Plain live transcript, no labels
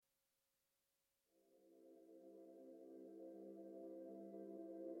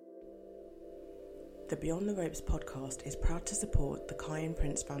The Beyond the Ropes podcast is proud to support the Kiyan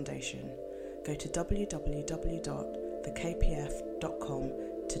Prince Foundation. Go to www.thekpf.com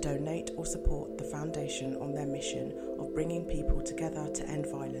to donate or support the foundation on their mission of bringing people together to end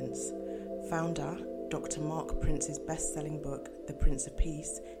violence. Founder Dr. Mark Prince's best-selling book, The Prince of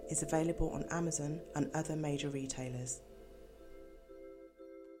Peace, is available on Amazon and other major retailers.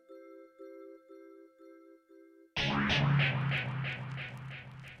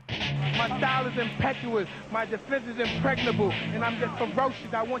 My style is impetuous, my defense is impregnable, and I'm just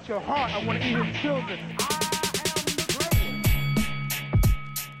ferocious. I want your heart, I want to eat his children.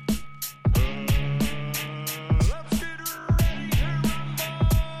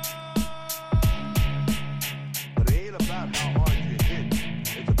 But it ain't about how hard you hit,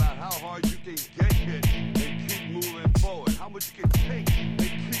 it's about how hard you can get hit and keep moving forward. How much you can take and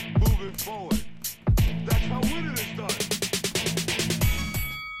keep moving forward. That's how winning is done.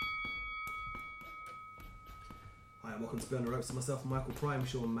 Hi, and welcome to Beyond the Ropes. Myself, Michael Prime,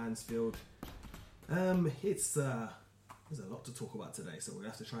 Sean Mansfield. There's a lot to talk about today, so we'll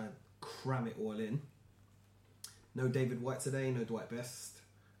have to try and cram it all in. No David White today, no Dwight Best.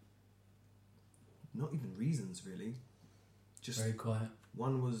 Not even reasons, really. Just very quiet.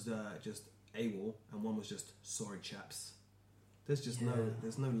 One was just AWOL, and one was just sorry, chaps. There's just no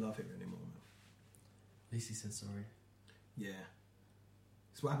love here anymore, man. At least he said sorry. Yeah,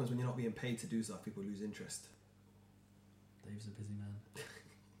 it's what happens when you're not being paid to do stuff. People lose interest. Dave's a busy man.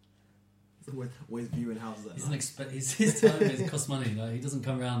 Always viewing houses at night. His time costs money. Like, he doesn't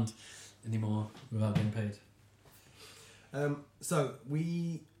come around anymore without getting paid. So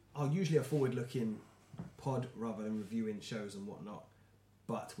we are usually a forward-looking pod rather than reviewing shows and whatnot,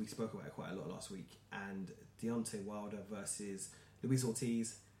 but we spoke about it quite a lot last week. And Deontay Wilder versus Luis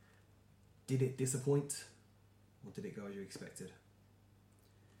Ortiz, did it disappoint, or did it go as you expected?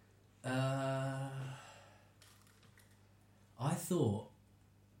 I thought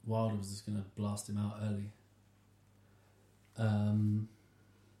Wilder was just going to blast him out early. I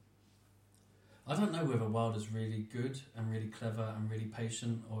don't know whether Wilder's really good and really clever and really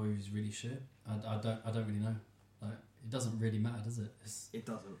patient, or he's really shit. I don't really know. Like, it doesn't really matter, does it? It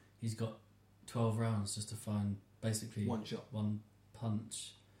doesn't. He's got 12 rounds just to find basically one shot, one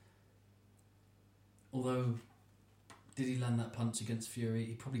punch. Although, did he land that punch against Fury?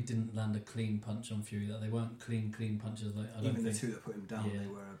 He probably didn't land a clean punch on Fury. That they weren't clean punches. Like, I don't Even think. the two that put him down, they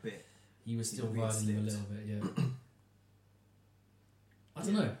were a bit. He was still riding him a little bit. Yeah. I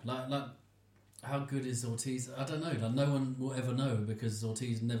don't know. Like, how good is Ortiz? I don't know. Like, no one will ever know because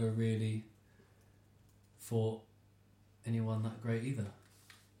Ortiz never really fought anyone that great either.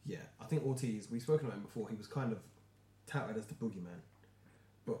 Yeah, I think Ortiz. We've spoken about him before. He was kind of touted as the boogeyman,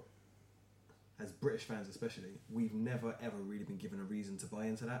 but as British fans especially, we've never ever really been given a reason to buy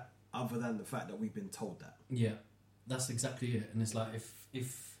into that, other than the fact that we've been told that. Yeah, that's exactly it. And it's like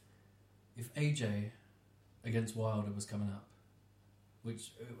if AJ against Wilder was coming up,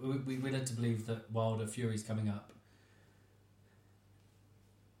 which we're led to believe that Wilder Fury's coming up,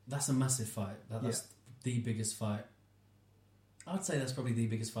 that's a massive fight. That's the biggest fight. I'd say that's probably the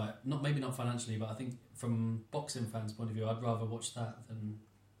biggest fight. Maybe not financially, but I think from boxing fans' point of view, I'd rather watch that than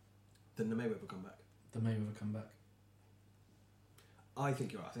the Mayweather comeback. The Mayweather comeback. I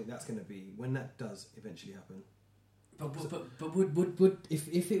think you're right. I think that's going to be when that does eventually happen. But would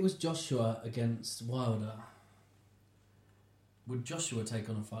if it was Joshua against Wilder, would Joshua take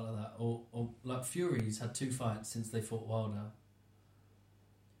on a fight like that, or like Fury's had 2 fights since they fought Wilder?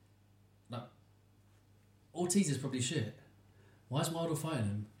 Like, Ortiz is probably shit. Why is Wilder fighting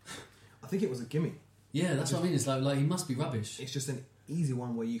him? I think it was a gimme. Yeah, that's what I mean. It's like he must be rubbish. It's just an easy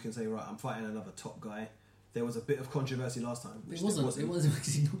one where you can say, right, I'm fighting another top guy. There was a bit of controversy last time. It wasn't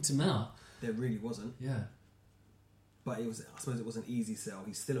because he knocked him out. There really wasn't. Yeah. But I suppose it was an easy sell.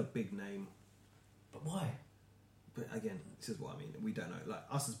 He's still a big name. But why? But again, this is what I mean. We don't know. Like,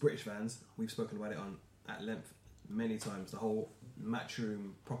 us as British fans, we've spoken about it at length many times. The whole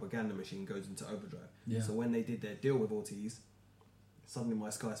Matchroom propaganda machine goes into overdrive. Yeah. So when they did their deal with Ortiz, suddenly my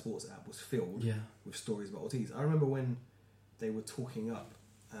Sky Sports app was filled with stories about Ortiz. I remember when they were talking up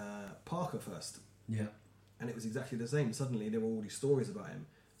Parker first. Yeah. And it was exactly the same. Suddenly there were all these stories about him.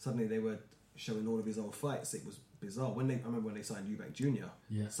 Suddenly they were showing all of his old fights. It was bizarre. I remember when they signed Eubank Jr.,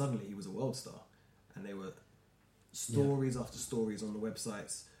 suddenly he was a world star. And they were stories after stories on the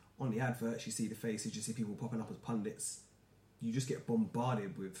websites. On the adverts, you see the faces, you see people popping up as pundits. You just get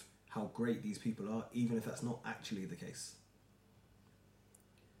bombarded with how great these people are, even if that's not actually the case.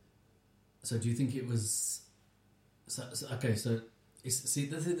 So do you think it was... okay, so... this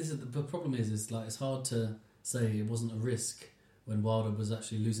is the problem is like it's hard to say it wasn't a risk when Wilder was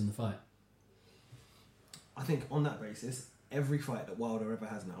actually losing the fight. I think on that basis, every fight that Wilder ever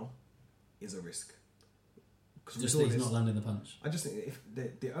has now is a risk. Just that he's not landing the punch. I just think if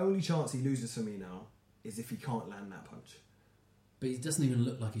the only chance he loses for me now is if he can't land that punch. But he doesn't even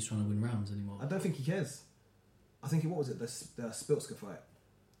look like he's trying to win rounds anymore. I don't think he cares. I think what was it? The Spilska fight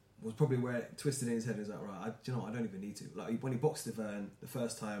was probably where it twisted in his head. He was like, right, do you know what? I don't even need to. Like when he boxed Stiverne the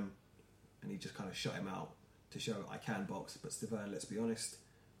first time, and he just kind of shut him out to show I can box. But Stiverne, let's be honest,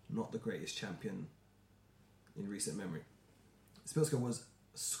 not the greatest champion in recent memory. Spilska was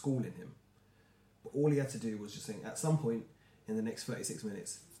schooling him. But all he had to do was just think, at some point in the next 36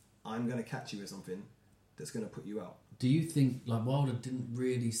 minutes, I'm going to catch you with something that's going to put you out. Do you think, like, Wilder didn't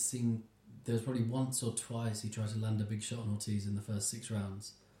really seem... There was probably once or twice he tried to land a big shot on Ortiz in the first 6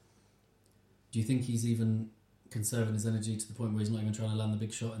 rounds. Do you think he's even conserving his energy to the point where he's not even trying to land the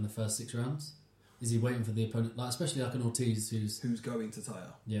big shot in the first 6 rounds? Is he waiting for the opponent, like especially like an Ortiz who's going to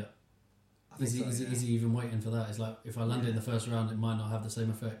tire? Yeah. I think Is he even waiting for that? It's like, if I land it in the first round, it might not have the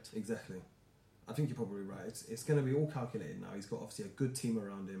same effect. Exactly. I think you're probably right. It's going to be all calculated now. He's got obviously a good team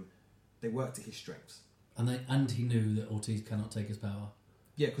around him. They work to his strengths. And he knew that Ortiz cannot take his power.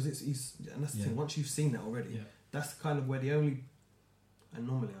 Yeah, because and that's the thing. Once you've seen that already, that's kind of where the only, and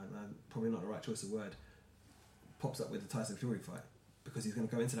normally probably not the right choice of word, pops up with the Tyson Fury fight, because he's going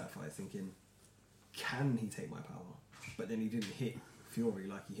to go into that fight thinking, can he take my power? But then he didn't hit Fury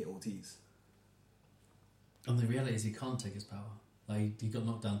like he hit Ortiz. And the reality is he can't take his power. Like, he got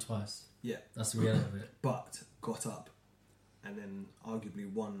knocked down twice. Yeah. That's the reality of it. But got up and then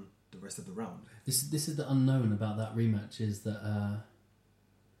arguably won the rest of the round. This is the unknown about that rematch, is that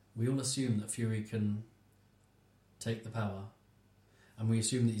we all assume that Fury can take the power, and we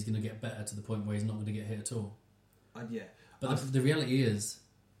assume that he's going to get better to the point where he's not going to get hit at all. Yeah. But the reality is,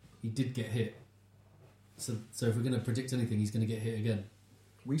 he did get hit. So if we're going to predict anything, he's going to get hit again.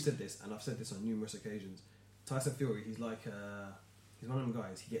 We've said this, and I've said this on numerous occasions. Tyson Fury, he's like... he's one of them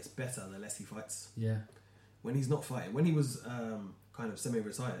guys, he gets better the less he fights. Yeah. When he's not fighting, when he was kind of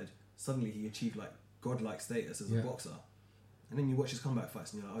semi-retired, suddenly he achieved like godlike status as a boxer. And then you watch his comeback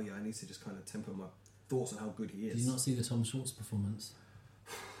fights and you're like, oh yeah, I need to just kind of temper my thoughts on how good he is. Did you not see the Tom Schwartz performance?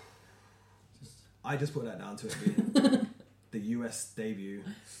 I just put that down to it being the US debut.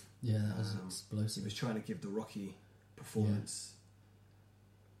 Yeah, that was explosive. He was trying to give the Rocky performance.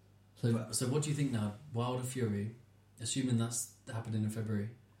 Yeah. So what do you think now? Wilder Fury, assuming that's happening in February,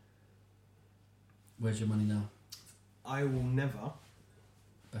 where's your money now? I will never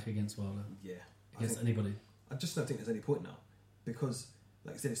back against Wilder. Yeah, against anybody. I just don't think there's any point now, because,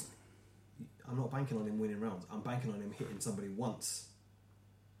 like I said, I'm not banking on him winning rounds. I'm banking on him hitting somebody once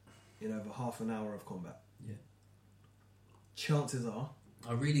in over half an hour of combat. Yeah. Chances are,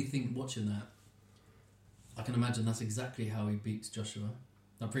 I really think watching that, I can imagine that's exactly how he beats Joshua.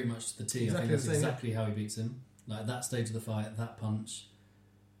 Now, pretty much the T. I think that's exactly how he beats him. Like, at that stage of the fight, that punch,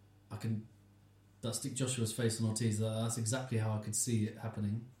 that stick Joshua's face on Ortiz, that's exactly how I could see it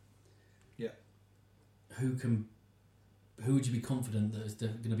happening. Yeah. Who would you be confident that is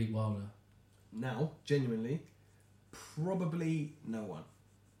going to beat Wilder? Now, genuinely, probably no one.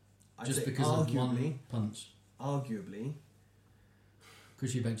 Just because of one punch? Arguably.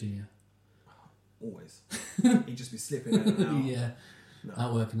 Chris Eubank Jr. Always. He'd just be slipping in and out. Yeah. No.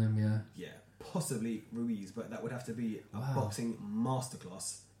 Outworking him, yeah. Yeah. Possibly Ruiz, but that would have to be a boxing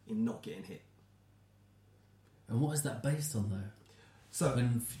masterclass in not getting hit. And what is that based on, though? So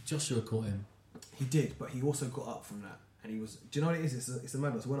when Joshua caught him, he did, but he also got up from that, and he was. Do you know what it is? It's a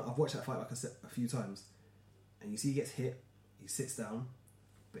madness. When I've watched that fight, like I said, a few times, and you see he gets hit, he sits down,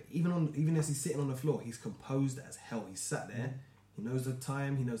 but even as he's sitting on the floor, he's composed as hell. He's sat there. He knows the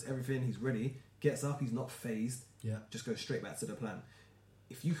time. He knows everything. He's ready. Gets up. He's not phased. Yeah. Just goes straight back to the plan.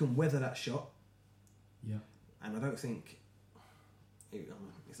 If you can weather that shot, yeah. And I don't think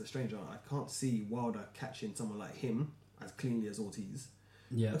it's a strange one. I can't see Wilder catching someone like him as cleanly as Ortiz.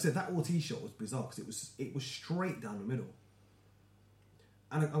 Yeah. Like I said, that Ortiz shot was bizarre because it was straight down the middle.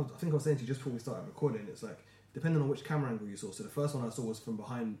 And I think I was saying to you just before we started recording, it's like, depending on which camera angle you saw. So the first one I saw was from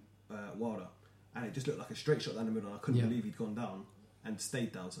behind Wilder, and it just looked like a straight shot down the middle, and I couldn't believe he'd gone down and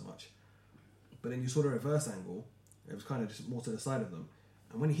stayed down so much. But then you saw the reverse angle, it was kind of just more to the side of them.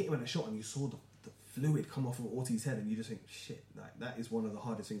 And when he hit him at a shot and you saw the fluid come off of Ortiz's head, and you just think, shit, that is one of the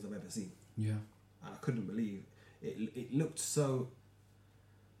hardest things I've ever seen. Yeah. And I couldn't believe it looked so...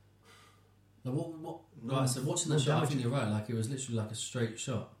 Now what? Right, so watching that shot, I think you're right. Like, it was literally like a straight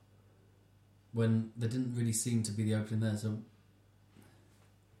shot when there didn't really seem to be the opening there. So,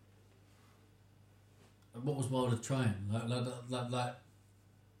 what was Wilder trying? Like.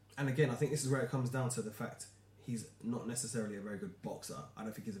 And again, I think this is where it comes down to the fact he's not necessarily a very good boxer. I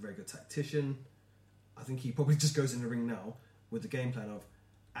don't think he's a very good tactician. I think he probably just goes in the ring now with the game plan of,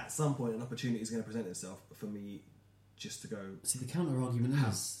 at some point, an opportunity is going to present itself for me just to go. See, the counter argument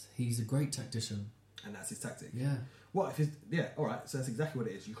is he's a great tactician, and that's his tactic. Yeah. What if he's... Yeah, all right, so that's exactly what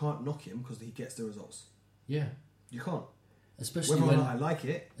it is. You can't knock him because he gets the results. Yeah. You can't. Especially Whether when or not I like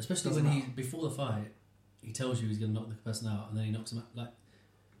it... Especially when he, before the fight, he tells you he's going to knock the person out, and then he knocks him out. Like,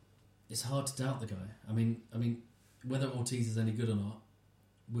 it's hard to doubt the guy. I mean, whether Ortiz is any good or not,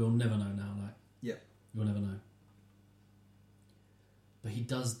 we'll never know now. Like, yeah, we'll never know. But he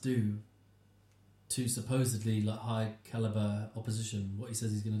does do to supposedly like high caliber opposition what he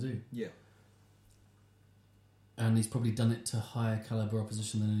says he's going to do. Yeah. And he's probably done it to higher caliber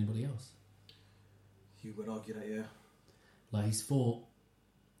opposition than anybody else. You would argue that, yeah. Like he's fought.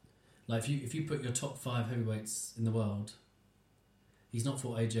 Like if you put your top 5 heavyweights in the world, he's not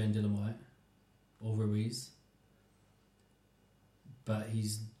fought AJ and Dillian Whyte or Ruiz, but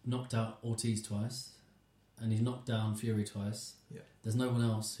he's knocked out Ortiz twice, and he's knocked down Fury twice. Yeah. There's no one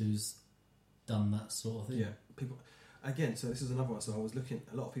else who's done that sort of thing. Yeah. People. Again, so this is another one. So I was looking.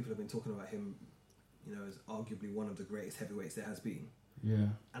 A lot of people have been talking about him, as arguably one of the greatest heavyweights there has been. Yeah.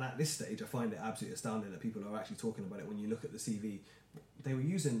 And at this stage, I find it absolutely astounding that people are actually talking about it. When you look at the CV, they were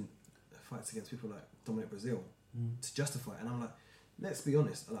using fights against people like Dominic Brazil to justify it. And I'm like, let's be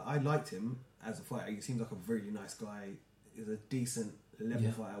honest. Like, I liked him as a fighter. He seems like a really nice guy. He's a decent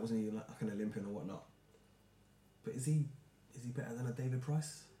level fighter. Wasn't he like an Olympian or whatnot? But is he better than a David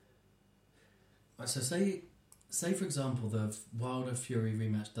Price? Right, so say for example the Wilder Fury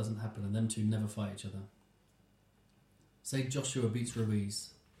rematch doesn't happen and them two never fight each other. Say Joshua beats Ruiz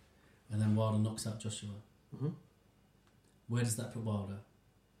and then Wilder knocks out Joshua. Mm-hmm. Where does that put Wilder?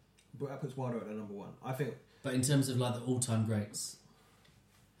 But that puts Wilder at the number 1. I think. But in terms of like the all-time greats,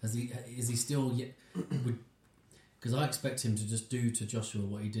 is he still yet? Because I expect him to just do to Joshua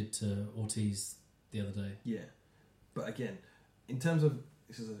what he did to Ortiz the other day. Yeah, but again, in terms of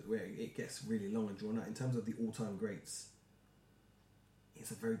this is where it gets really long and drawn out. In terms of the all-time greats,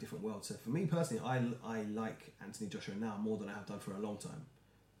 it's a very different world. So for me personally, I like Anthony Joshua now more than I have done for a long time.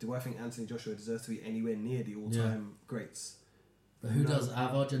 Do I think Anthony Joshua deserves to be anywhere near the all-time greats? But who does?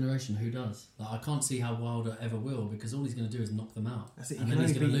 Out of our generation, who does? Like, I can't see how Wilder ever will, because all he's going to do is knock them out. That's it. And then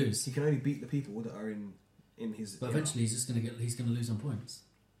he's going to lose. He can only beat the people that are in his... But eventually he's going to lose on points.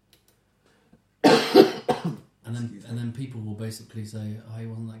 And then people will basically say, oh, he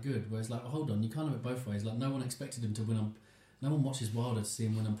wasn't that good. Whereas, like, well, hold on, you can't have it both ways. Like, no one expected him to win on... No one watches Wilder to see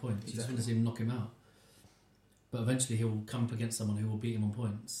him win on points. You just want to see him knock him out. But eventually he'll come up against someone who will beat him on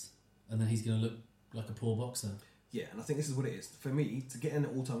points. And then he's going to look like a poor boxer. Yeah, and I think this is what it is. For me, to get in the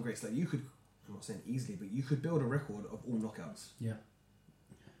all-time greats, like you could... I'm not saying easily, but you could build a record of all knockouts. Yeah.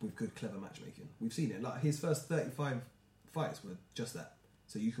 With good, clever matchmaking. We've seen it. Like, his first 35 fights were just that.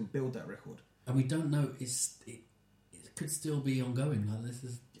 So you can build that record. And we don't know... It could still be ongoing. Like, this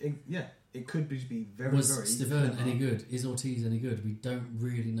is... It could be very, was very... Was Stiverne any good? Is Ortiz any good? We don't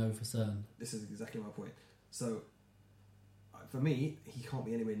really know for certain. This is exactly my point. So, for me, he can't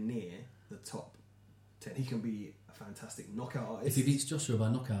be anywhere near the top 10. He can be a fantastic knockout artist. If he beats Joshua by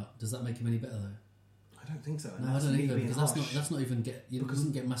knockout, does that make him any better, though? I don't think so. No, I don't either, because that's not even... You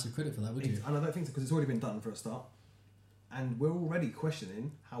wouldn't get massive credit for that, would you? And I don't think so, because it's already been done for a start. And we're already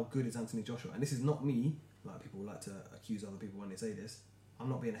questioning how good is Anthony Joshua. And this is not me... Like, people like to accuse other people when they say this. I'm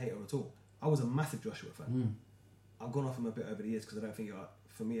not being a hater at all. I was a massive Joshua fan. I've gone off him a bit over the years because I don't think,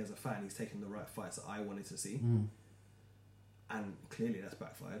 for me as a fan, he's taken the right fights that I wanted to see. And clearly that's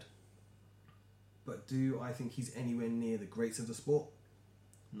backfired. But do I think he's anywhere near the greats of the sport?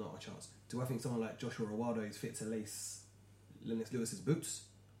 Not a chance. Do I think someone like Joshua or Wilder is fit to lace Lennox Lewis's boots?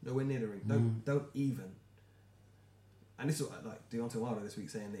 Nowhere near the ring. Don't even. And this is like Deontay Wilder this week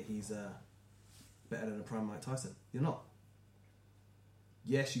saying that he's... better than a prime Mike Tyson. You're not.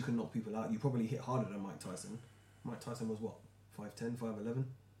 Yes, you can knock people out. You probably hit harder than Mike Tyson. Mike Tyson was what? 5'10", 5'11"?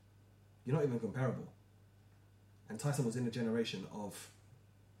 You're not even comparable. And Tyson was in a generation of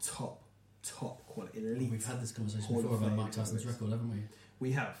top quality, elite. We've had this conversation before about Mike Tyson's record, haven't we?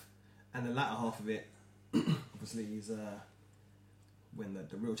 We have. And the latter half of it, obviously, is when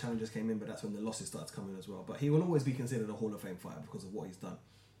the real challengers came in, but that's when the losses started coming as well. But he will always be considered a Hall of Fame fighter because of what he's done.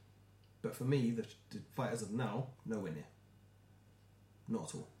 But for me, the fighters of now, nowhere near. Not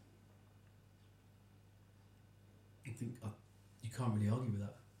at all. I think you can't really argue with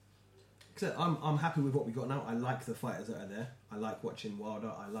that. Except I'm happy with what we got now. I like the fighters that are there. I like watching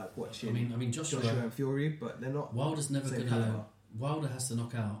Wilder. I like watching. I mean Joshua and Fury, but they're not. Wilder's never gonna. Wilder has to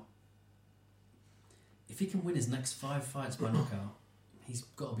knock out. If he can win his next 5 fights by knockout, he's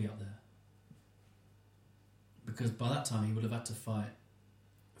got to be up there. Because by that time he would have had to fight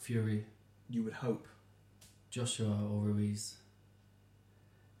Fury. You would hope. Joshua or Ruiz,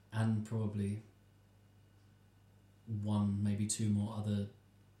 and probably one, maybe two more other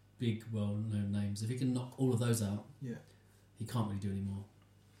big, well-known names. If he can knock all of those out, he can't really do any more.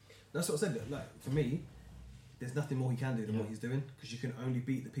 That's what I said. Like, for me, there's nothing more he can do than what he's doing, because you can only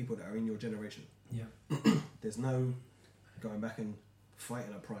beat the people that are in your generation. Yeah. There's no going back and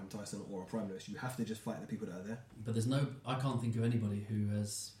fighting a Prime Tyson or a Prime Lewis. You have to just fight the people that are there. But there's no... I can't think of anybody who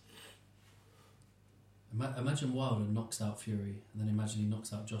has... Imagine Wilder knocks out Fury, and then imagine he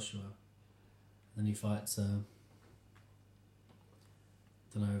knocks out Joshua, and then he fights, I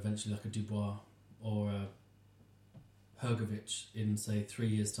don't know, eventually like a Dubois or a Hrgovic in, say, 3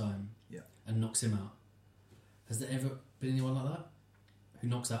 years' time, and knocks him out. Has there ever been anyone like that who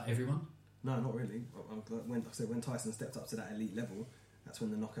knocks out everyone? No, not really. When Tyson stepped up to that elite level, that's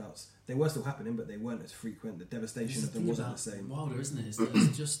when the knockouts, they were still happening, but they weren't as frequent. The devastation of them wasn't the same. Wilder, isn't it?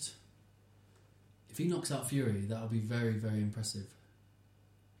 It's just... If he knocks out Fury, that'll be very, very impressive.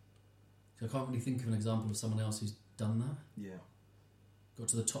 I can't really think of an example of someone else who's done that. Yeah. Got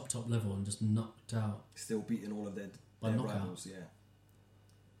to the top level and just knocked out. Still beating all of their knockout. Rivals, yeah.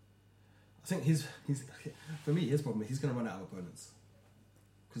 I think for me, his problem is he's going to run out of opponents.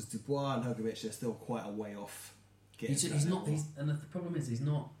 Because Dubois and Hrgovic, they're still quite a way off getting and the problem is he's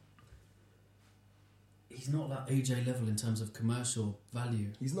not like AJ level in terms of commercial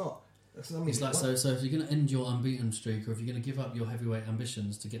value. He's not. It's like, so if you're going to end your unbeaten streak, or if you're going to give up your heavyweight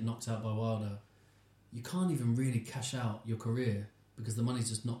ambitions to get knocked out by Wilder, you can't even really cash out your career because the money's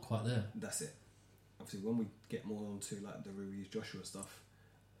just not quite there. That's it. Obviously, when we get more onto like the Ruiz Joshua stuff,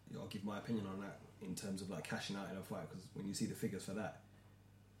 I'll give my opinion on that in terms of like cashing out in a fight, because when you see the figures for that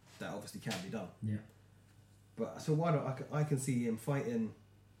obviously can be done. Yeah. But so Wilder, I can see him fighting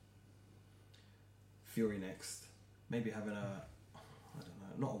Fury next, maybe having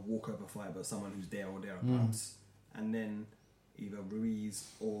not a walkover fight, but someone who's there or thereabouts, and then either Ruiz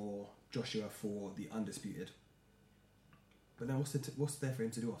or Joshua for the undisputed. But then what's there for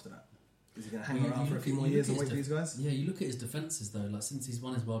him to do after that? Is he going to hang around for a few more years and wait for these guys? Yeah, you look at his defences though. Like, since he's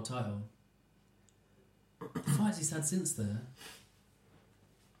won his world title, the fights he's had since there,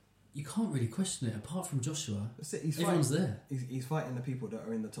 you can't really question it. Apart from Joshua, everyone's there. He's fighting the people that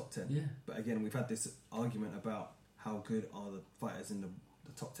are in the top 10. Yeah. But again, we've had this argument about how good are the fighters in the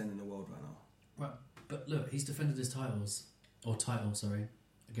top 10 in the world right now. Right, but look, he's defended his title,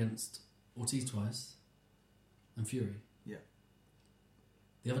 against Ortiz twice and Fury. Yeah.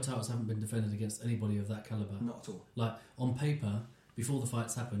 The other titles haven't been defended against anybody of that calibre. Not at all. Like, on paper, before the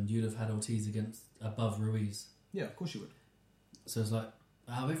fights happened, you'd have had Ortiz above Ruiz. Yeah, of course you would. So it's like,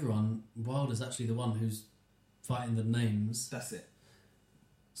 out of everyone, Wilder's actually the one who's fighting the names. That's it.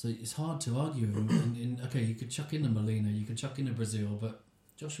 So it's hard to argue. Okay, you could chuck in a Molina, you could chuck in a Brazil, but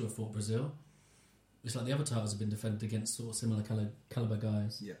Joshua fought Brazil. It's like the other titles have been defended against sort of similar caliber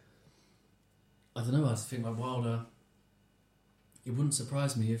guys. Yeah. I don't know, I just think like Wilder, it wouldn't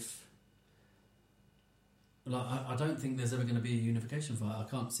surprise me if... Like, I don't think there's ever going to be a unification fight. I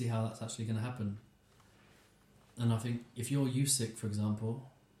can't see how that's actually going to happen. And I think if you're Usyk, for example...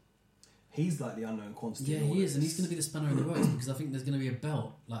 He's like the unknown quantity. Yeah, he is, and he's going to be the spanner in the works because I think there's going to be a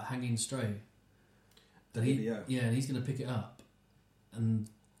belt like hanging stray. And and he's going to pick it up. And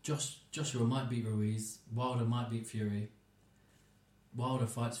Joshua might beat Ruiz. Wilder might beat Fury. Wilder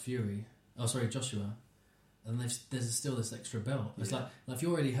fights Fury. Oh, sorry, Joshua. And there's still this extra belt. It's like if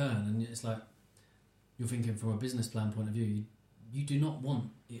you're Eddie Hearn, and it's like you're thinking from a business plan point of view, you do not want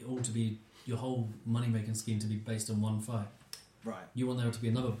it all to be your whole money making scheme to be based on one fight. Right. You want there to be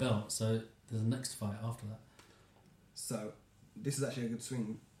another belt, so there's a next fight after that. So, this is actually a good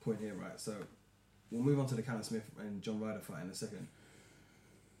swing point here, right? So, we'll move on to the Callum Smith and John Ryder fight in a second.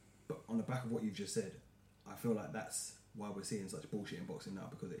 But on the back of what you've just said, I feel like that's why we're seeing such bullshit in boxing now,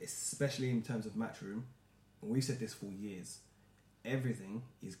 because especially in terms of Matchroom, and we've said this for years, everything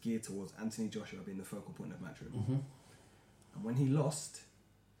is geared towards Anthony Joshua being the focal point of Matchroom. Mm-hmm. And when he lost,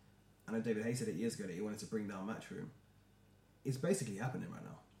 I know David Haye said it years ago that he wanted to bring down Matchroom. It's basically happening right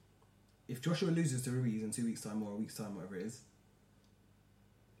now. If Joshua loses to Ruiz in 2 weeks' time or a week's time, whatever it is,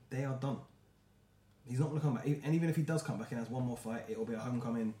 they are done. He's not going to come back. And even if he does come back and has one more fight, it'll be a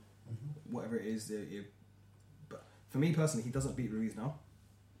homecoming, whatever it is. But for me personally, he doesn't beat Ruiz now.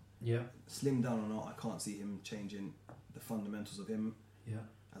 Yeah. Slim down or not, I can't see him changing the fundamentals of him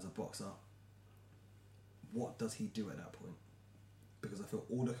as a boxer. What does he do at that point? Because I feel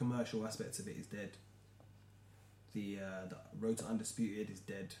all the commercial aspects of it is dead. The road to undisputed is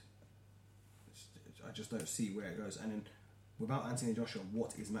dead. I just don't see where it goes. And then without Anthony Joshua,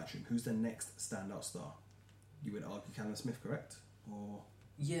 what is Matchroom? Who's the next standout star? You would argue Callum Smith, correct? Or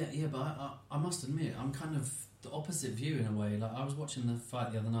Yeah, but I must admit, I'm kind of the opposite view in a way. Like, I was watching the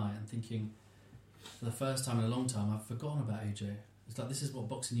fight the other night and thinking, for the first time in a long time, I've forgotten about AJ. It's like, this is what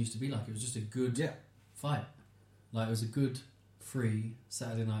boxing used to be like. It was just a good fight. Like, it was a good, free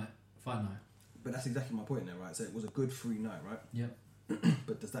Saturday night fight night. But that's exactly my point there, right? So it was a good free night, right? Yep.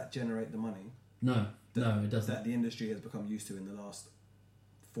 But does that generate the money? No, it doesn't. That the industry has become used to in the last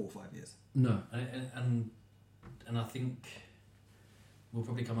 4 or 5 years. No, and I think we'll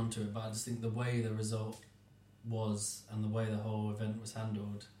probably come onto it, but I just think the way the result was and the way the whole event was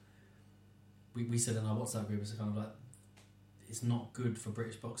handled, we said in our WhatsApp group, it's kind of like, it's not good for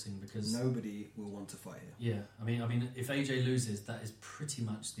British boxing because nobody will want to fight here. Yeah, I mean, if AJ loses, that is pretty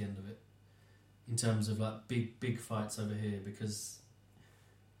much the end of it in terms of like big fights over here, because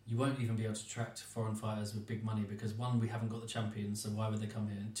you won't even be able to attract foreign fighters with big money because, one, we haven't got the champions, so why would they come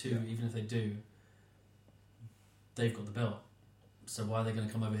here? And two, even if they do, they've got the belt, so why are they going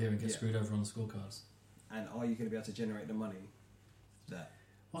to come over here and get screwed over on the scorecards? And are you going to be able to generate the money that...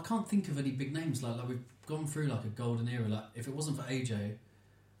 Well, I can't think of any big names. Like we've gone through like a golden era. Like, if it wasn't for AJ,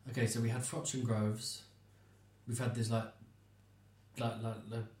 okay, so we had Froch and Groves, we've had this like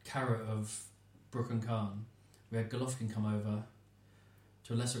the carrot of Brook and Khan, we had Golovkin come over,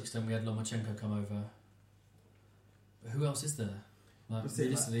 to a lesser extent we had Lomachenko come over, but who else is there? Like,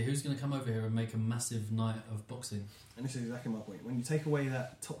 realistically, who's going to come over here and make a massive night of boxing? And this is exactly my point. When you take away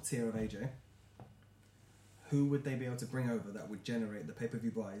that top tier of AJ, who would they be able to bring over that would generate the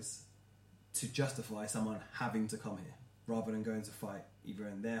pay-per-view buys to justify someone having to come here rather than going to fight either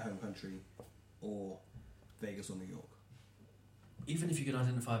in their home country or Vegas or New York? Even if you could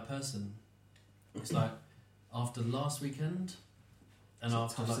identify a person, it's like after last weekend and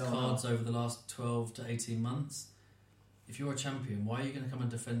after like cards over the last 12 to 18 months, if you're a champion, why are you going to come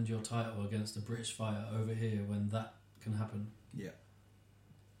and defend your title against a British fighter over here when that can happen? Yeah.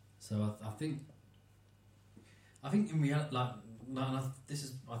 So I think in reality,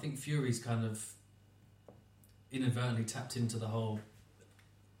 I think Fury's kind of inadvertently tapped into the whole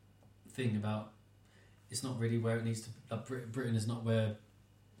thing about it's not really where it needs to. Like, Britain is not where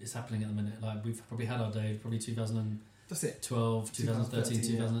it's happening at the minute. Like, we've probably had our day, probably 2012, 2013,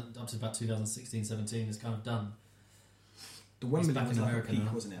 2000, up to about 2016, 17 is kind of done. The Wembley was like a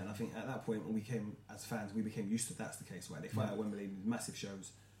peak, wasn't it? And I think at that point when we came as fans, we became used to that's the case, where they fight at Wembley, massive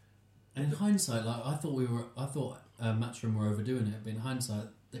shows. And in hindsight, like I thought Matchroom were overdoing it, but in hindsight,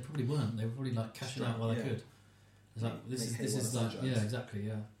 they probably weren't. They were probably like cashing out while they could. It's like this is like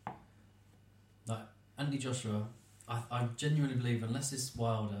exactly. Like Anthony Joshua, I genuinely believe unless it's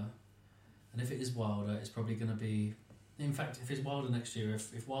Wilder, and if it is Wilder, it's probably going to be. In fact, if it's Wilder next year,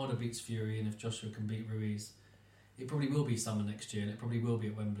 if Wilder beats Fury and if Joshua can beat Ruiz, it probably will be summer next year, and it probably will be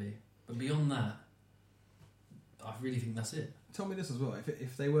at Wembley. But beyond that, I really think that's it. Tell me this as well: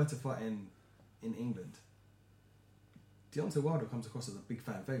 if they were to fight in England, Deontay Wilder comes across as a big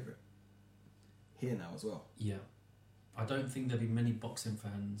fan favourite here now as well. Yeah, I don't think there'll be many boxing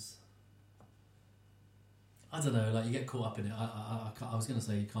fans. I don't know. Like, you get caught up in it. I was going to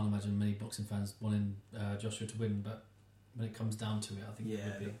say you can't imagine many boxing fans wanting Joshua to win, but when it comes down to it, I think it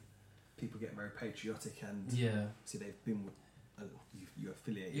would be. People get very patriotic and see they've been with, you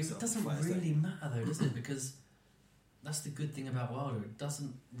affiliate yourself. It doesn't really matter though, does it? Because that's the good thing about Wilder. It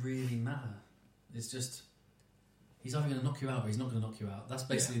doesn't really matter. It's just he's either going to knock you out or he's not going to knock you out. That's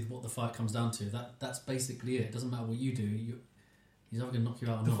basically what the fight comes down to. That's basically it. It doesn't matter what you do. He's either going to knock you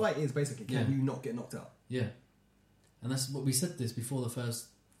out or not. The fight is basically can you not get knocked out? Yeah, and that's what we said this before the first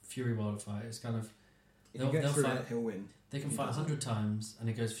Fury Wilder fight. It's kind of if you get through it, he'll win. They can fight 100 times, and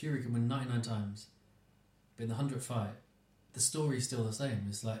it goes Fury can win 99 times. But in the 100th fight, the story's still the same.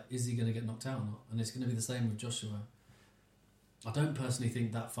 It's like, is he going to get knocked out or not? And it's going to be the same with Joshua. I don't personally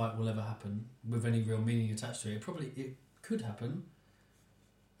think that fight will ever happen with any real meaning attached to it. It could happen.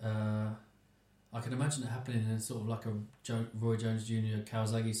 I can imagine it happening in sort of like a Roy Jones Jr.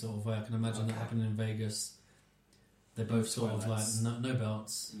 Kawasaki sort of way. I can imagine it happening in Vegas. They're both sort of like no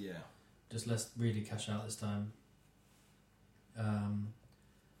belts. Yeah. Just let's really cash out this time.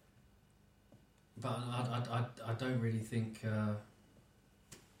 But I don't really think it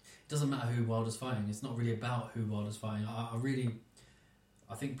doesn't matter who Wilder's fighting. It's not really about who Wilder's fighting.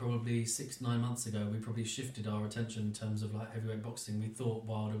 I think probably 6-9 months ago we probably shifted our attention in terms of like heavyweight boxing. We thought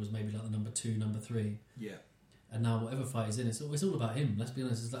Wilder was maybe like the number 2, number 3. Yeah. And now whatever fight he's in, it's all about him. Let's be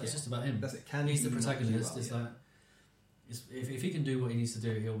honest. It's just about him. That's it. He's the protagonist. It's like if he can do what he needs to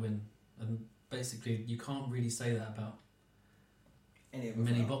do, he'll win. And basically, you can't really say that about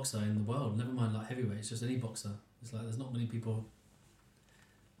many boxer in the world. Never mind like heavyweight. It's just any boxer. It's like there's not many people.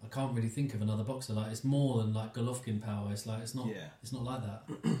 can't really think of another boxer. Like, it's more than like Golovkin power. It's like it's not like that.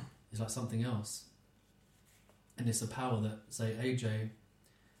 It's like something else. And it's a power that, say,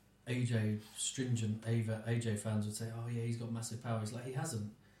 AJ stringent AJ fans would say, oh yeah, he's got massive power. It's like, he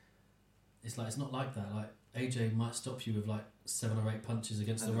hasn't. It's like, it's not like that. Like, AJ might stop you with like 7 or 8 punches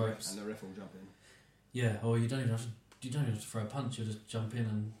against the ropes, and the ref will jump in. Yeah, or you don't even have to throw a punch. You'll just jump in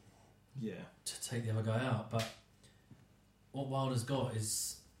and to take the other guy out. But what Wilder's got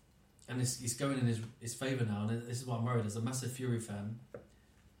is, and it's going in his favour now. And this is what I'm worried. As a massive Fury fan,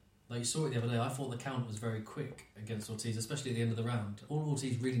 like you saw it the other day, I thought the count was very quick against Ortiz, especially at the end of the round. All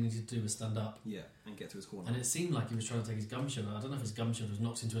Ortiz really needed to do was stand up. Yeah, and get to his corner. And it seemed like he was trying to take his gum shield. I don't know if his gum shield was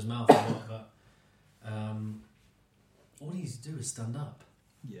knocked into his mouth or what, but all he needs to do is stand up.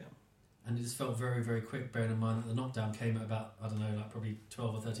 Yeah. And it just felt very, very quick, bearing in mind that the knockdown came at about, I don't know, like probably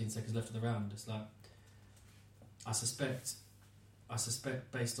 12 or 13 seconds left of the round. It's like, I suspect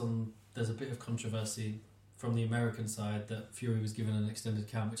based on, there's a bit of controversy from the American side that Fury was given an extended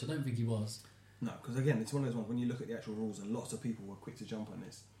count, which I don't think he was. No, because again, it's one of those ones, when you look at the actual rules, and lots of people were quick to jump on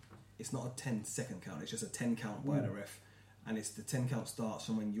this, it's not a 10-second count, it's just a 10 count by the ref. And it's the 10 count starts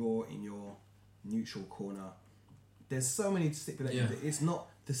from when you're in your neutral corner. There's so many stipulations. Yeah. It's not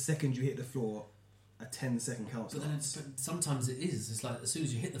the second you hit the floor, a 10-second count But starts. then sometimes it is. It's like, as soon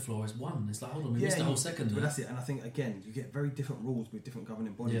as you hit the floor, it's 1. It's like, hold on, we missed a whole second. But that's it. And I think, again, you get very different rules with different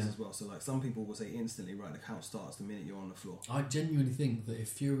governing bodies Yeah. as well. So, like, some people will say instantly, right, the count starts the minute you're on the floor. I genuinely think that if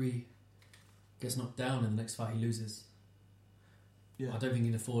Fury gets knocked down in the next fight, he loses. Yeah. I don't think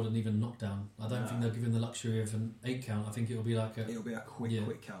he'd afford an even knockdown. I don't think they'll give him the luxury of an 8 count. I think it'll be like It'll be a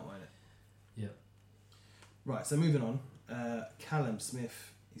quick count, won't it? Yeah. Right, so moving on. Callum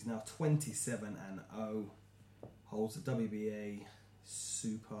Smith is now 27-0. Holds the WBA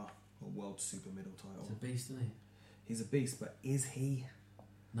Super or World Super Middle title. He's a beast, isn't he? He's a beast, but is he?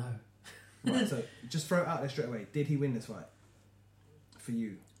 No. Right, so just throw it out there straight away. Did he win this fight? For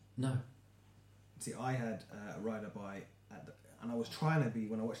you? No. See, I had Ryder by... and I was trying to be,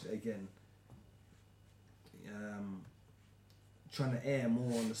 when I watched it again, trying to err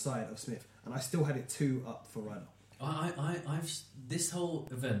more on the side of Smith. And I still had it 2 up for Ryder. I've this whole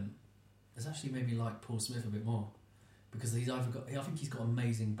event has actually made me like Paul Smith a bit more, because he's either got, I think he's got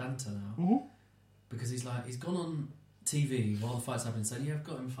amazing banter now. Mm-hmm. Because he's gone on TV while the fight's happening, saying, yeah, I've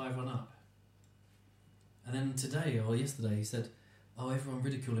got him 5-1 up. And then today or yesterday he said, oh, everyone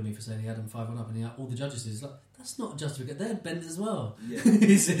ridiculing me for saying he had him 5-1 up, and all the judges is like, that's not a justification. They're bent as well. Yeah,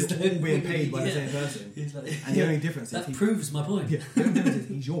 he's all being paid by the same person. He's like, and the only difference is that proves my point. Yeah, the only difference is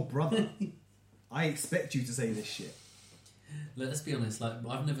he's your brother. I expect you to say this shit. Let's be honest. Like,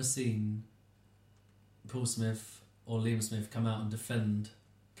 I've never seen Paul Smith or Liam Smith come out and defend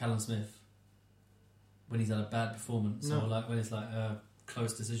Callum Smith when he's had a bad performance, or like when it's like a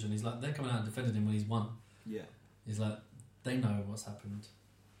close decision. He's like, they're coming out and defending him when he's won. Yeah, he's like, they know what's happened.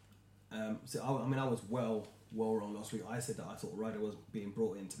 So I mean, I was well wrong last week. I said that I thought Ryder was being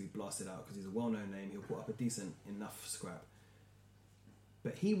brought in to be blasted out because he's a well-known name. He'll put up a decent enough scrap,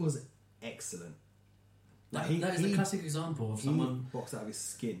 but he was excellent. That is a classic example of someone boxed out of his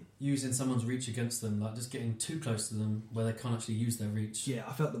skin, using someone's reach against them, like just getting too close to them where they can't actually use their reach. Yeah,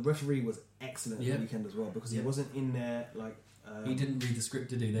 I felt the referee was excellent the weekend as well, because he wasn't in there like... he didn't read the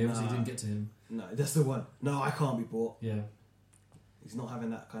script, did he? They obviously didn't get to him. No, that's the one. No, I can't be bought. Yeah. He's not having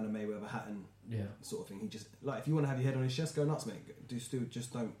that kind of Mayweather Hatton yeah. sort of thing. He just, like, if you want to have your head on his chest, go nuts, mate.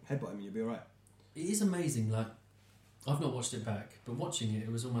 Just don't headbutt him and you'll be alright. It is amazing, like, I've not watched it back, but watching it,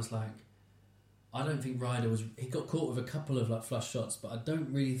 it was almost like, I don't think Ryder was... He got caught with a couple of like flush shots, but I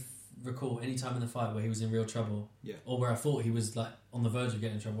don't really recall any time in the fight where he was in real trouble. Yeah. Or where I thought he was like on the verge of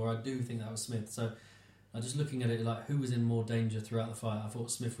getting in trouble, where I do think that was Smith. So I'm just looking at it like, who was in more danger throughout the fight? I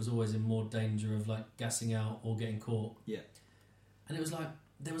thought Smith was always in more danger of like gassing out or getting caught. Yeah. And it was like,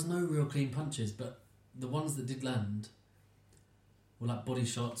 there was no real clean punches, but the ones that did land were like body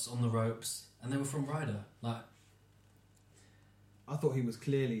shots on the ropes, and they were from Ryder. Like, I thought he was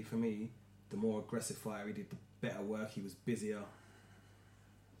clearly, for me, the more aggressive fighter. He did the better work. He was busier.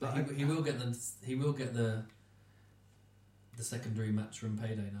 But he will get the secondary matchroom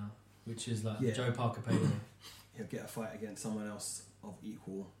payday now, which is like the Joe Parker payday. He'll get a fight against someone else of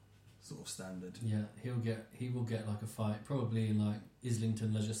equal sort of standard. Yeah, he will get like a fight probably in like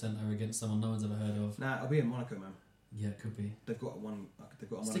Islington Leisure Centre against someone no one's ever heard of. Nah, it'll be in Monaco, man. Yeah, it could be. They've got one.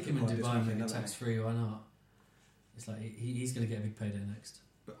 Stick him in Dubai and make it tax free. Why not? It's like he's going to get a big payday next.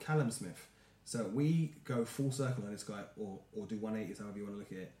 But Callum Smith. So we go full circle on this guy, or do 180s, however you want to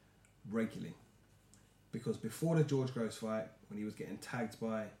look at it, regularly. Because before the George Groves fight, when he was getting tagged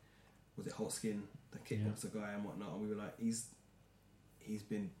by, was it Hot Skin, the kickboxer guy and whatnot, and we were like, he's he's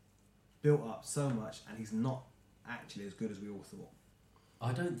been built up so much, and he's not actually as good as we all thought.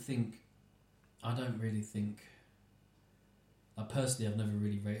 I don't really think. Personally, I've never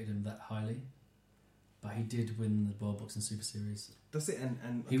really rated him that highly, but he did win the World Boxing Super Series. That's it,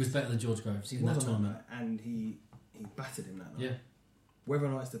 and he was better than George Groves he in that was on tournament, and he battered him that night. Yeah, whether or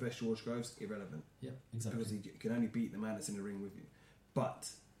not it's the best George Groves, irrelevant. yeah, exactly. Because he can only beat the man that's in the ring with you. But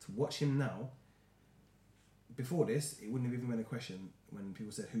to watch him now, before this, it wouldn't have even been a question when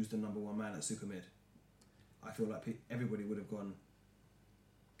people said who's the number one man at super mid. I feel like everybody would have gone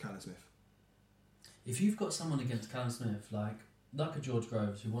Callum Smith. If you've got someone against Callum Smith, like a George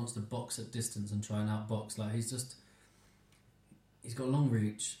Groves who wants to box at distance and try and outbox, like he's got long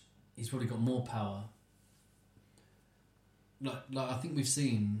reach, he's probably got more power. Like I think we've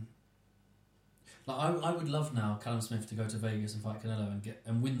seen. Like I would love now Callum Smith to go to Vegas and fight Canelo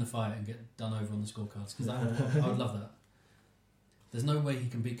and win the fight and get done over on the scorecards, because I would love that. There's no way he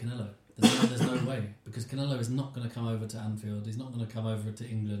can beat Canelo. There's no way, because Canelo is not going to come over to Anfield. He's not going to come over to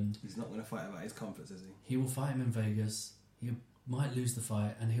England. He's not going to fight about his comforts, is he? He will fight him in Vegas. He might lose the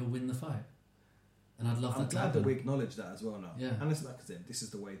fight, and he'll win the fight. And I'd love that to happen. I'm glad that we acknowledge that as well now. Yeah. And it's like I said, this is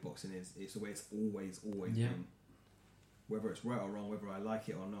the way boxing is. It's the way it's always Yeah. been. Whether it's right or wrong, whether I like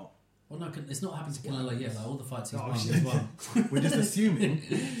it or not. Well, no, it's not happened to Canelo yet. Like all the fights he's Oh, won, shit. he's won. We're just assuming.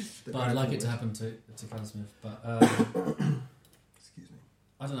 But I'd like it to happen to Callum Smith. But excuse me.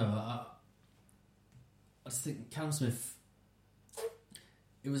 I don't know. I just think Callum Smith.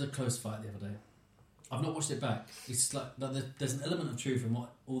 It was a close fight the other day. I've not watched it back. It's like there's an element of truth in what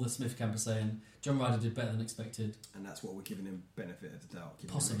all the Smith camp are saying. John Ryder did better than expected. And that's what we're giving him benefit of the doubt.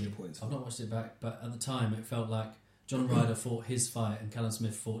 Possibly. Him points for. I've not watched it back, but at the time it felt like John Ryder fought his fight and Callum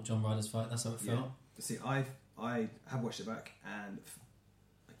Smith fought John Ryder's fight. That's how it felt. See, I have watched it back, and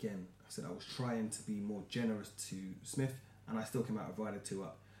again, I said I was trying to be more generous to Smith, and I still came out with Ryder 2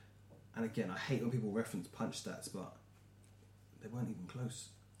 up. And again, I hate when people reference punch stats, but they weren't even close.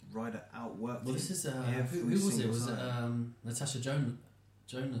 Ryder outworked. Well, this is who was it? Was it Natasha Jonas?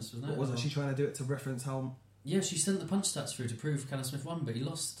 Wasn't it? What was it? She trying to do it to reference how? Yeah, she sent the punch stats through to prove Callum Smith won, but he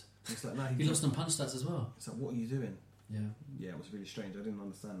lost. It's like no, he lost on punch stats as well. It's like, what are you doing? Yeah, it was really strange. I didn't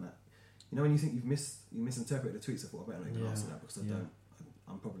understand that. You know, when you think you misinterpreted the tweets, I thought I better not even answer that, because I don't.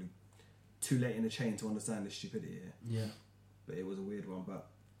 I'm probably too late in the chain to understand this stupidity here. Yeah, but it was a weird one. But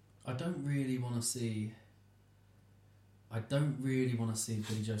I don't really want to see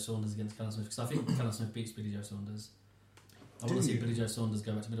Billy Joe Saunders against Callum Smith, because I think Callum Smith beats Billy Joe Saunders. I want to see Billy Joe Saunders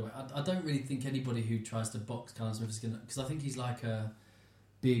go back to middleweight. I don't really think anybody who tries to box Callum Smith is going to, because I think he's like a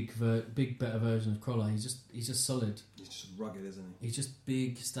big better version of Crawler. He's just solid. He's just rugged, isn't he? He's just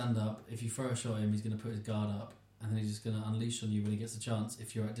big, stand up. If you throw a shot at him, he's going to put his guard up, and then he's just going to unleash on you when he gets a chance.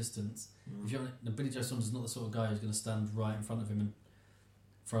 If you're at distance, if you're Billy Joe Saunders is not the sort of guy who's going to stand right in front of him and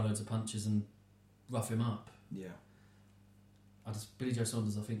throw loads of punches and rough him up. Yeah. Billy Joe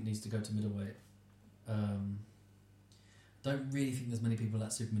Saunders, I think, needs to go to middleweight. Don't really think there's many people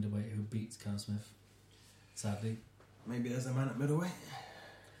at super middleweight who beats Callum Smith, sadly. Maybe there's a man at middleweight.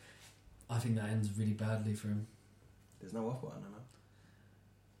 I think that ends really badly for him. There's no off button,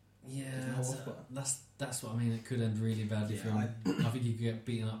 Yeah, no off button. that's what I mean. It could end really badly for him. I think he could get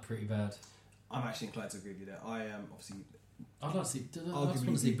beaten up pretty bad. I'm actually inclined to agree with you there. I am obviously. I'd like to see. I just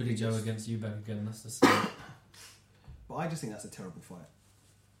want to see Billy Joe against Eubank again. That's just. But I just think that's a terrible fight.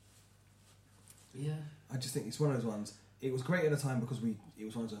 Yeah. I just think it's one of those ones. It was great at the time because it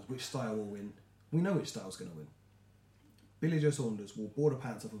was one of those ones. Which style will win? We know which style's going to win. Billy Joe Saunders will bore the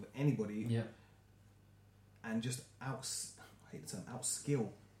pants off of anybody. Yeah. And just outskill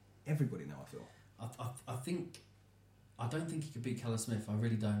everybody now. I feel. I don't think he could beat Callum Smith. I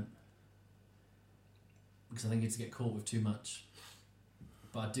really don't. Because I think he'd get caught with too much.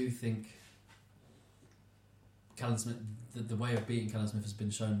 But I do think Callum Smith, the way of beating Callum Smith has been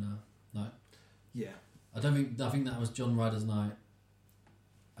shown now. Like, yeah. I think that was John Ryder's night,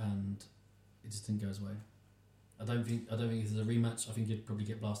 and it just didn't go his way. I don't think if there's a rematch, I think he'd probably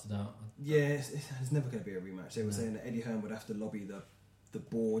get blasted out. Yeah, it's never going to be a rematch. They were saying that Eddie Hearn would have to lobby the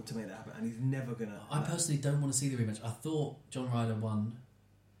board to make that happen, and he's never going to. I personally don't want to see the rematch. I thought John Ryder won.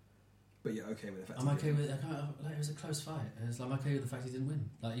 But you're okay with the fact. I'm okay with it. Like, it was a close fight. It's like I'm okay with the fact he didn't win.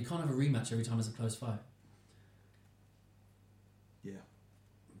 Like, you can't have a rematch every time it's a close fight. Yeah.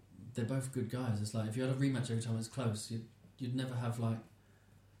 They're both good guys. It's like if you had a rematch every time it's close, you'd never have like.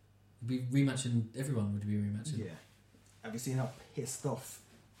 You'd be rematching. Everyone would be rematching. Yeah. Have you seen how pissed off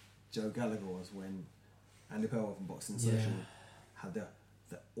Joe Gallagher was when Andy Pearl from Boxing Social had the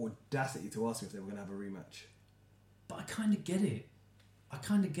audacity to ask him if they were going to have a rematch? But I kind of get it. I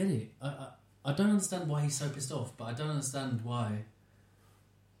don't understand why he's so pissed off, but I don't understand why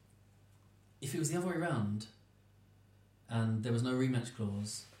if it was the other way around, and there was no rematch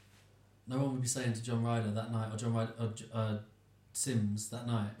clause, no one would be saying to John Ryder that night, or John Ryder, or Sims that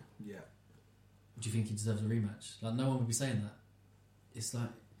night, Yeah. do you think he deserves a rematch? Like, no one would be saying that. It's like,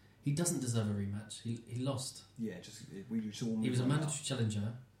 he doesn't deserve a rematch. He lost. Yeah, we just all. He was a mandatory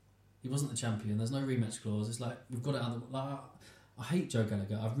challenger. He wasn't the champion. There's no rematch clause. It's like, we've got it out of the... Like, I hate Joe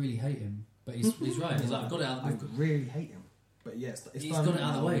Gallagher. I really hate him. But he's right. He's like, I've got it out of the... I really hate him. But yes, he's got it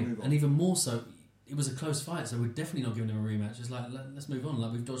out of the way. And even more so, it was a close fight, so we're definitely not giving him a rematch. It's like, let's move on.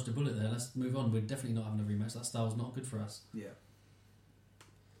 Like, we've dodged a bullet there. Let's move on. We're definitely not having a rematch. That style's not good for us. Yeah.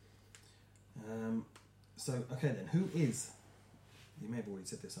 So, okay then, who is... You may have already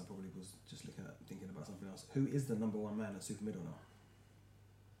said this, I probably was just thinking about something else. Who is the number one man at super middle now?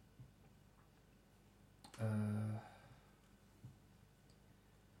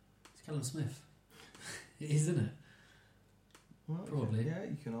 It's Callum Smith. It is, isn't it? Well, Probably. Yeah,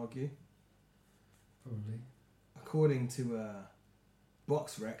 you can argue. Probably. According to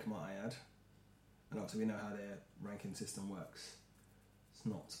BoxRec, might I add, and obviously we know how their ranking system works.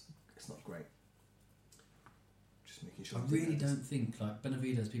 It's not great. Just making sure. I really don't think, like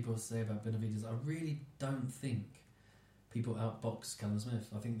Benavidez, people say about Benavidez, I really don't think people outbox Callum Smith.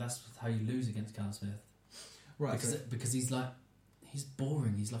 I think that's how you lose against Callum Smith. Right. Because he's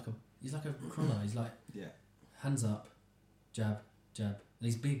boring. He's like a crawler. He's like, yeah, hands up, jab, jab, and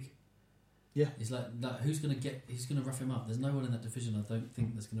he's big. Yeah. He's like who's gonna rough him up? There's no one in that division I don't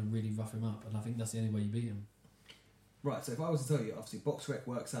think that's gonna really rough him up, and I think that's the only way you beat him. Right. So if I was to tell you, obviously BoxRec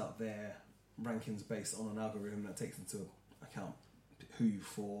works out their rankings based on an algorithm that takes into account who you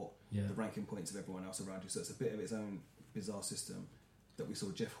fought, the ranking points of everyone else around you. So it's a bit of its own bizarre system that we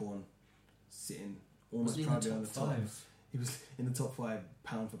saw Jeff Horn sitting almost proudly on the top. He was in the top 5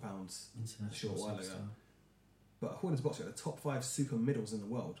 pound for pounds a short while ago. But according to BoxRec, the top 5 super middles in the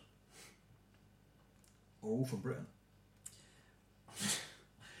world are all from Britain.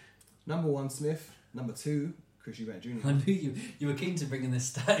 Number 1, Smith. Number 2, Chris Eubank Jr. I knew you were keen to bring in this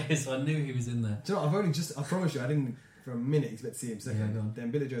status, so I knew he was in there. Do you know, I promise you, I didn't for a minute expect to see him second. Yeah, go on.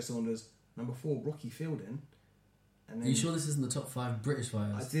 Then Billy Joe Saunders. Number 4, Rocky Fielding. And then, are you sure this isn't the top 5 British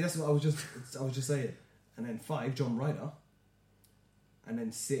fighters? See, that's what I was just saying. And then 5, John Ryder. And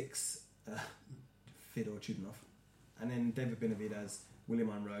then 6, Fedor Chudinov. And then David Benavidez, William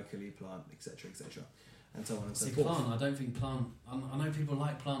Monroe, Khalid Plant, etc., etc., and so on and so forth. Plant, I don't think Plant... I know people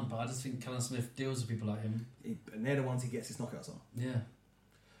like Plant, but I just think Callum Smith deals with people like him. And they're the ones he gets his knockouts on. Yeah.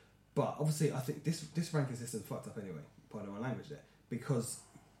 But obviously, I think this ranking system is fucked up anyway, pardon my language there, because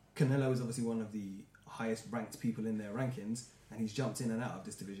Canelo is obviously one of the highest ranked people in their rankings, and he's jumped in and out of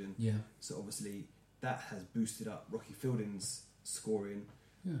this division. Yeah. So obviously, that has boosted up Rocky Fielding's scoring,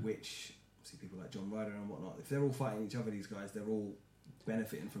 which... See people like John Ryder and whatnot. If they're all fighting each other, these guys, they're all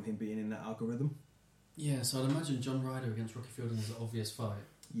benefiting from him being in that algorithm. Yeah, so I'd imagine John Ryder against Rocky Fielding is an obvious fight.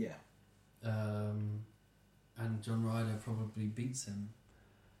 Yeah. And John Ryder probably beats him.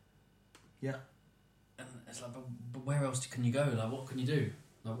 Yeah. And it's like, but where else can you go? Like, what can you do?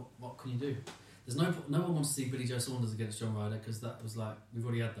 Like, what can you do? There's no one wants to see Billy Joe Saunders against John Ryder because that was like, we've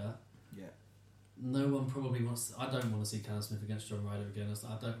already had that. Yeah. No one probably wants... I don't want to see Callum Smith against John Ryder again.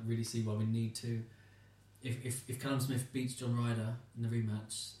 I don't really see why we need to. If Callum Smith beats John Ryder in the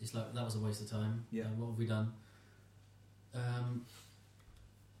rematch, it's like, that was a waste of time. Yeah. What have we done?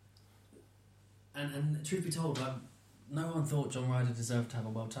 And truth be told, like, no one thought John Ryder deserved to have a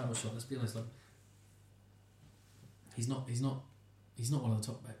world title shot. Let's be honest. Like, he's not one of the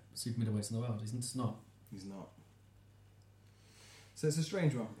top super middleweights in the world. He's just not. He's not. So it's a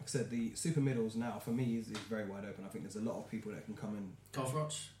strange one. Like I said, the super middles now, for me, is very wide open. I think there's a lot of people that can come in. Carl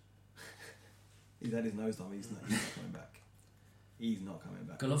Froch? He's had his nose done. He's not coming back. He's not coming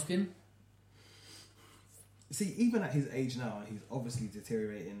back. Golovkin? See, even at his age now, he's obviously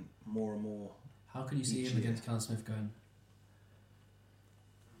deteriorating more and more. How can you see him against Callum Smith going?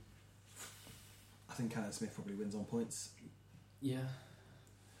 I think Callum Smith probably wins on points. Yeah.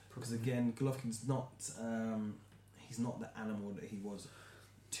 Because again, Golovkin's not... he's not the animal that he was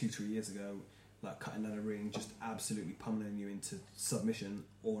 2-3 years ago, like cutting down a ring, just absolutely pummeling you into submission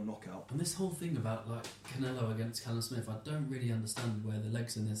or knockout. And this whole thing about like Canelo against Callum Smith, I don't really understand where the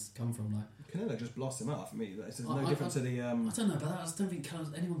legs in this come from. Like Canelo just blasts him out for me. It's no different to the. I don't know about that. I just don't think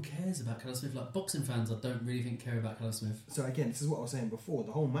anyone cares about Callum Smith. Like boxing fans, I don't really think care about Callum Smith. So again, this is what I was saying before.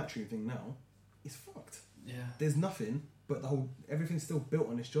 The whole matchroom thing now is fucked. Yeah. There's nothing, but everything's still built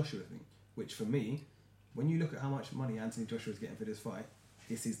on this Joshua thing. Which for me, when you look at how much money Anthony Joshua is getting for this fight,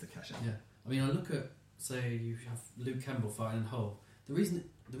 this is the cash out. Yeah. I mean, I look at, say, you have Luke Campbell fighting in Hull. The reason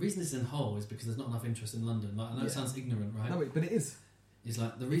this is in Hull is because there's not enough interest in London. Like, I know it sounds ignorant, right? No, but it is. It's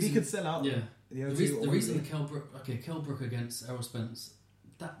like the reason if he could sell out The The reason the Kell Brook against Errol Spence,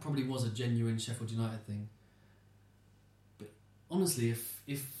 that probably was a genuine Sheffield United thing. But honestly,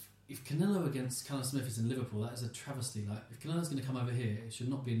 if Canelo against Callum Smith is in Liverpool, that is a travesty. Like, if Canelo's going to come over here, it should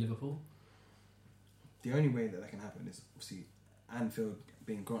not be in Liverpool. The only way that can happen is obviously Anfield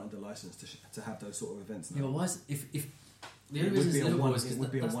being granted the license to have those sort of events now. Yeah, but why is if the only reason it's Liverpool is it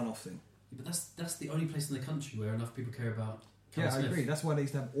would be a one-off thing. Yeah, but that's the only place in the country where enough people care about Callum Yeah, Smith. I agree. That's why they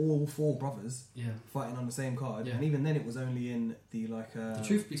used to have all 4 brothers Yeah. fighting on the same card, Yeah. and even then it was only in the The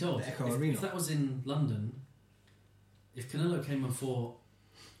truth be told, the Echo Arena. if that was in London, if Canelo came and fought,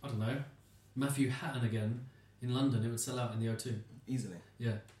 I don't know, Matthew Hatton again in London, it would sell out in the O2 easily.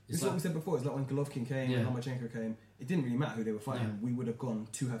 Yeah, It's like we said before. It's like when Golovkin came and Lomachenko came. It didn't really matter who they were fighting. No. We would have gone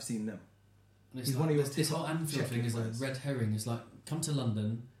to have seen them. And it's He's like, one of your this whole Anfield thing is a players. red herring. It's like, come to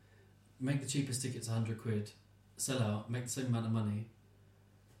London, make the cheapest tickets £100, sell out, make the same amount of money.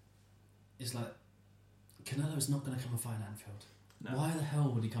 It's like, Canelo's not going to come and fight Anfield. No. Why the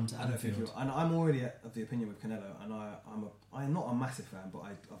hell would he come to I don't think Anfield? and I'm already of the opinion with Canelo, and I'm not a massive fan, but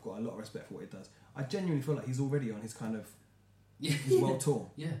I've got a lot of respect for what he does. I genuinely feel like he's already on his kind of his world tour.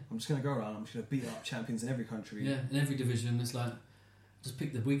 Yeah. I'm just going to go around. I'm just going to beat up champions in every country. Yeah, in every division. It's like, just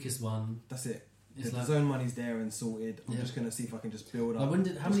pick the weakest one. That's it. It's the like, zone money's there and sorted. I'm just going to see if I can just build up.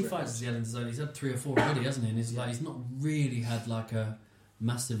 Like how many fights has he had in the zone? He's had 3 or 4 already, hasn't he? And he's like, he's not really had like a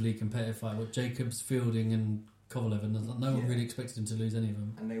massively competitive fight with Jacobs, Fielding, and Kovalev, and no one really expected him to lose any of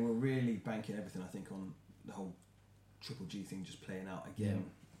them. And they were really banking everything, I think, on the whole Triple G thing just playing out again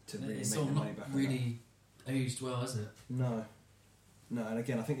to really it's make the money not back. really aged well, has it? No, and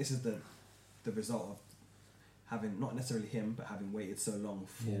again, I think this is the result of having not necessarily him, but having waited so long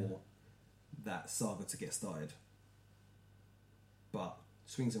for that saga to get started. But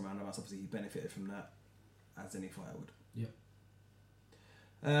swings and roundabouts, obviously, he benefited from that, as any fighter would. Yeah.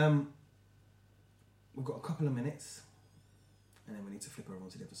 We've got a couple of minutes, and then we need to flip over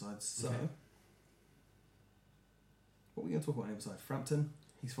onto the other side. So, what are we going to talk about on the other side? Frampton,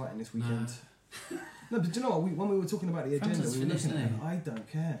 he's fighting this weekend. No, but do you know what? When we were talking about the agenda, we were looking at it. I don't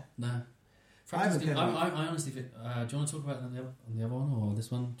care. No. I honestly think. Do you want to talk about it on the other one or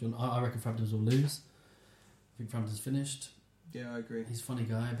this one? I reckon Frampton's will lose. I think Frampton's finished. Yeah, I agree. He's a funny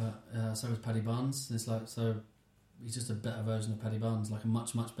guy, but so is Paddy Barnes. It's like he's just a better version of Paddy Barnes, like a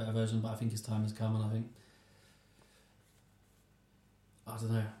much better version. But I think his time has come, and I think I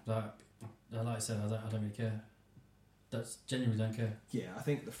don't know. Like I said, I don't really care. That's genuinely don't care. Yeah, I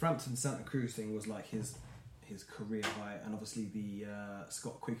think the Frampton Santa Cruz thing was like his career high, and obviously the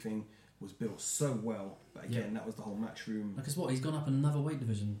Scott Quigg thing was built so well. But again, that was the whole Matchroom. Because what, he's gone up another weight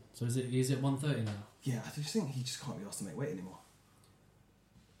division. So is it 130 now? Yeah, I just think he just can't be asked to make weight anymore.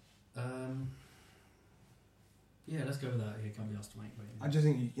 Yeah, let's go with that. He can't be asked to make weight anymore. I just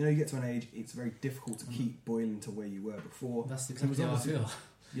think you get to an age, it's very difficult to keep boiling to where you were before. That's exactly how I feel.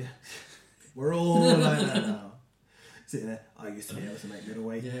 Yeah, we're all like that now. Sitting there, I used to be able to make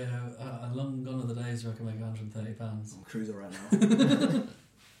middleweight. Yeah, long gone are the days where I can make £130. I'm a cruiser right now.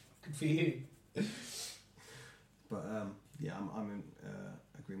 Good for you. But I'm in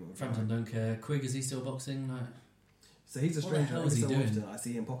agreement with Frampton don't care. Quigg, is he still boxing? Like, so he's a stranger. What the hell is he doing? Often I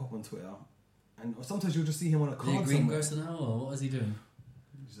see him pop up on Twitter, and sometimes you'll just see him on a card is he greengrocer now, or what is he doing?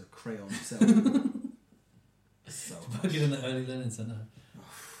 He's a crayon so working in the early learning centre,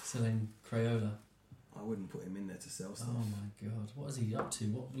 selling Crayola. I wouldn't put him in there to sell stuff. Oh my god, what is he up to?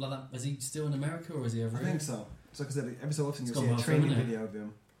 What like that? Is he still in America or is he over here? I think so. So, like I said, every so often you'll see a training video of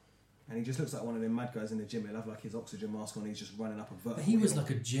him, and he just looks like one of them mad guys in the gym. He'll have like his oxygen mask on. He's just running up a vertical. But he was like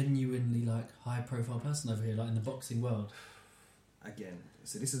a genuinely high profile person over here, like in the boxing world. Again,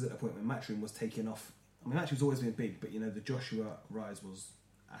 so this is at a point when Matchroom was taking off. I mean, Matchroom's always been big, but the Joshua rise was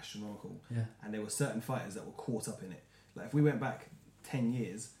astronomical. Yeah. And there were certain fighters that were caught up in it. Like if we went back 10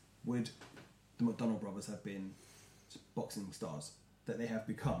 years, would the McDonald brothers have been boxing stars that they have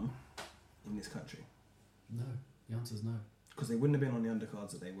become in this country? No, the answer is no. Because they wouldn't have been on the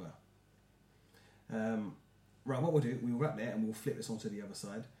undercards that they were. Right, what we'll do, we'll wrap there and we'll flip this onto the other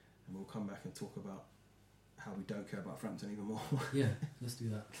side, and we'll come back and talk about how we don't care about Frampton even more. Yeah, let's do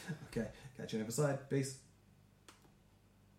that. Okay, catch you on the other side. Peace.